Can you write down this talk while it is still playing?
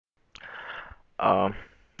Uh,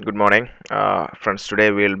 Good morning, friends. Today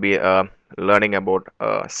we'll be learning about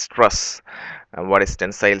stress, what is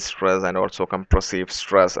tensile stress and also compressive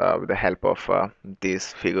stress with the help of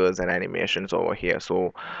these figures and animations over here.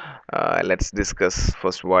 So let's discuss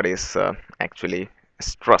first what is actually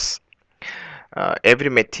stress. Every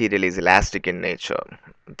material is elastic in nature.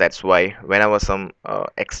 That's why whenever some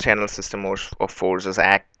external system of forces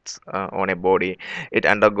acts on a body, it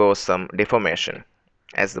undergoes some deformation.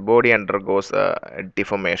 As the body undergoes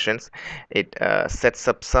deformations, it sets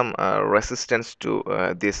up some resistance to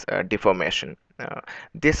this deformation.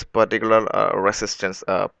 This particular resistance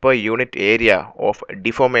per unit area of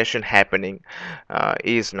deformation happening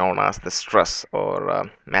is known as the stress,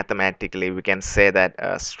 or mathematically we can say that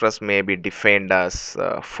stress may be defined as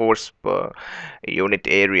force per unit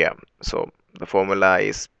area. So the formula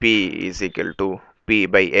is P is equal to P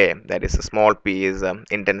by A. That is, a small p is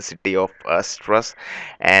intensity of stress,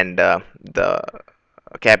 and the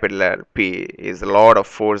capital P is a lot of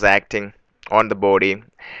force acting on the body,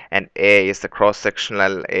 and A is the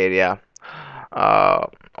cross-sectional area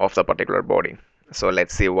of the particular body. So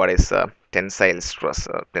let's see what is tensile stress.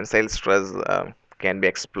 Tensile stress can be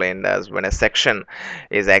explained as when a section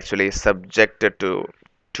is actually subjected to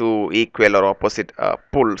two equal or opposite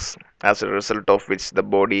pulls, as a result of which the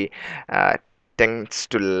body tends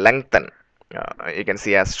to lengthen. You can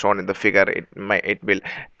see, as shown in the figure, it will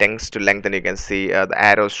tends to lengthen. You can see the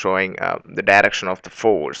arrows showing the direction of the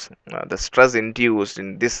force. The stress induced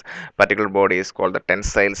in this particular body is called the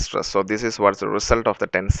tensile stress. So this is what's the result of the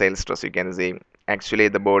tensile stress. You can see actually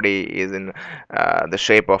the body is in the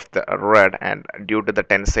shape of the rod, and due to the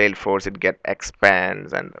tensile force it get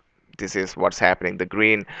expands, and this is what's happening. The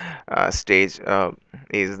green stage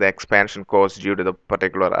is the expansion caused due to the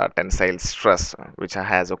particular tensile stress which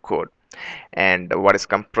has occurred. And what is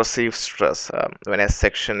compressive stress? When a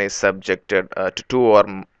section is subjected to two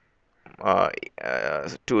or uh,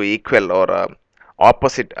 two equal or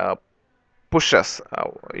opposite pushes,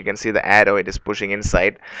 you can see the arrow, it is pushing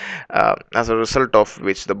inside, as a result of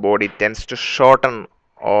which the body tends to shorten,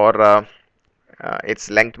 or its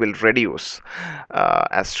length will reduce,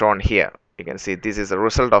 as shown here. You can see this is a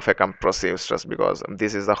result of a compressive stress, because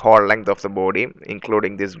this is the whole length of the body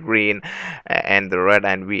including this green and the red,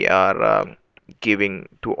 and we are giving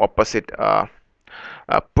two opposite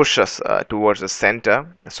pushes towards the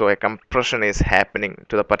center. So a compression is happening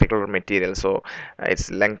to the particular material, so its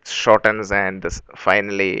length shortens, and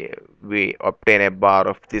finally we obtain a bar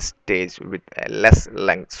of this stage with a less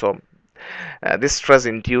length. So this stress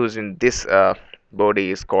induced in this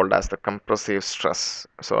body is called as the compressive stress.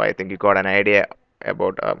 So I think you got an idea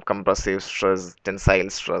about compressive stress, tensile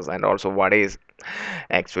stress, and also what is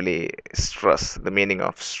actually stress, the meaning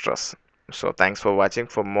of stress. So thanks for watching.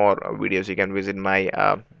 For more videos you can visit my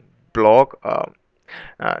blog.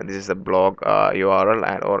 This is the blog URL,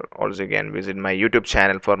 and or also you can visit my YouTube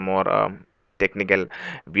channel for more technical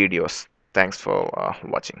videos. Thanks for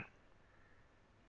watching.